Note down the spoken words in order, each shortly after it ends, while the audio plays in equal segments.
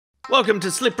Welcome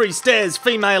to Slippery Stairs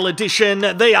Female Edition.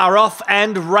 They are off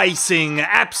and racing,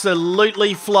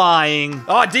 absolutely flying.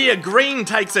 Oh dear, green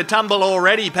takes a tumble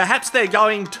already. Perhaps they're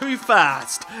going too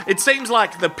fast. It seems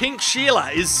like the pink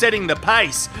Sheila is setting the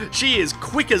pace. She is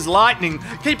quick as lightning.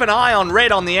 Keep an eye on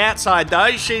red on the outside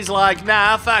though. She's like,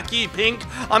 nah, fuck you, pink.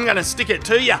 I'm gonna stick it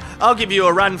to you. I'll give you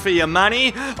a run for your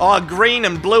money. Oh, green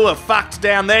and blue are fucked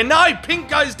down there. No, pink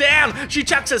goes down. She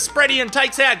chucks a spready and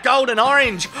takes out gold and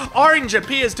orange. Orange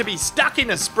appears to be stuck in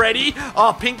a spready.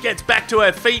 Oh, pink gets back to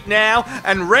her feet now,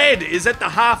 and red is at the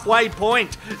halfway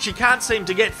point. She can't seem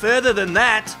to get further than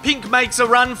that. Pink makes a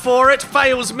run for it,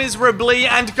 fails miserably,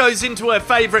 and goes into her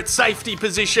favourite safety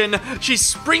position. She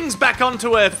springs back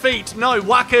onto her feet, no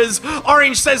wuckers.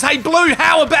 Orange says, hey blue,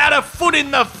 how about a foot in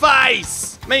the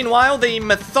face? Meanwhile, the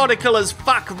methodical as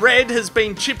fuck red has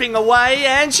been chipping away,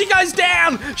 and she goes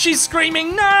down! She's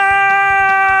screaming,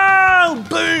 no!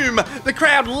 Boom! The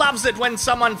crowd loves it when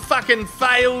someone fucking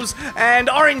fails, and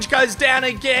orange goes down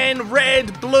again,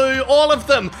 red, blue, all of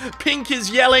them. Pink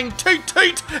is yelling, toot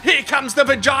toot, here comes the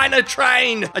vagina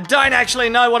train. I don't actually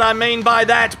know what I mean by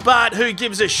that, but who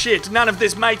gives a shit? None of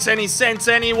this makes any sense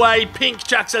anyway. Pink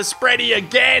chucks a spready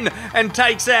again and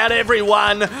takes out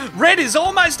everyone. Red is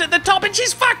almost at the top and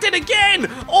she's fucked it again,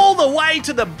 all the way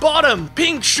to the bottom.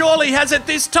 Pink surely has it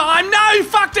this time. No,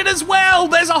 fucked it as well.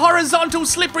 There's a horizontal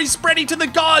slippery spready to the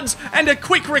gods and a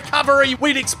quick recovery.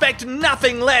 We'd expect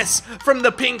nothing less from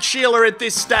the pink Sheila at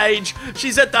this stage.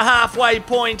 She's at the halfway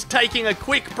point, taking a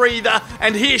quick breather,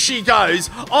 and here she goes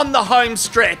on the home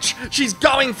stretch. She's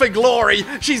going for glory.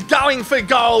 She's going for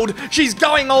gold. She's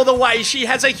going all the way. She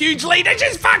has a huge lead and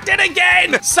she's fucked it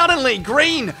again. Suddenly,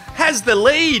 green has the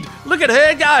lead. Look at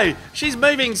her go. She's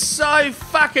moving so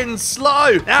fucking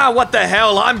slow. Ah, what the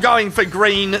hell? I'm going for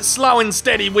green. Slow and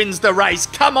steady wins the race.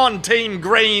 Come on, team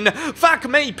green. Fuck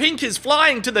me, pink is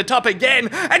flying to the top again,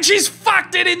 and she's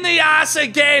fucked it in the ass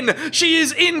again. She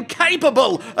is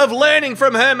incapable of learning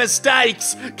from her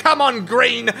mistakes. Come on,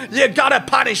 green. You gotta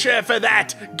punish her for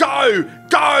that. Go,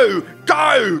 go,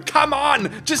 go. Come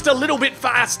on. Just a little bit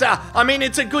faster. I mean,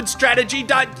 it's a good strategy.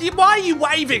 Why are you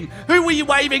waving? Who were you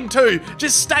waving to?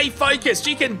 Just stay focused.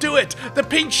 You can do it. The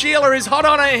pink Sheila is hot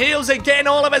on her heels again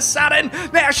all of a sudden.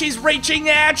 Now she's reaching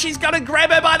out. She's got to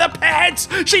grab her by the pants.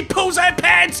 She pulls her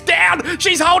pants down.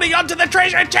 She's holding onto the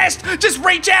treasure chest. Just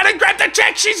reach out and grab the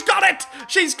check. She's got it.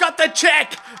 She's got the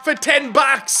check for 10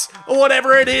 bucks or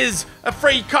whatever it is. A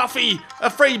free coffee, a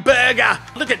free burger.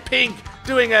 Look at Pink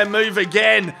doing her move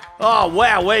again. Oh,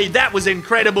 wowee, that was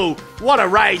incredible. What a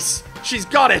race. She's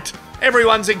got it.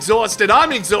 Everyone's exhausted.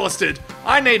 I'm exhausted.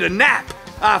 I need a nap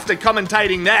after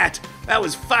commentating that. That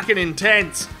was fucking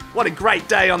intense. What a great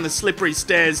day on the slippery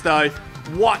stairs, though.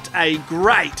 What a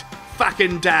great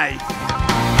fucking day.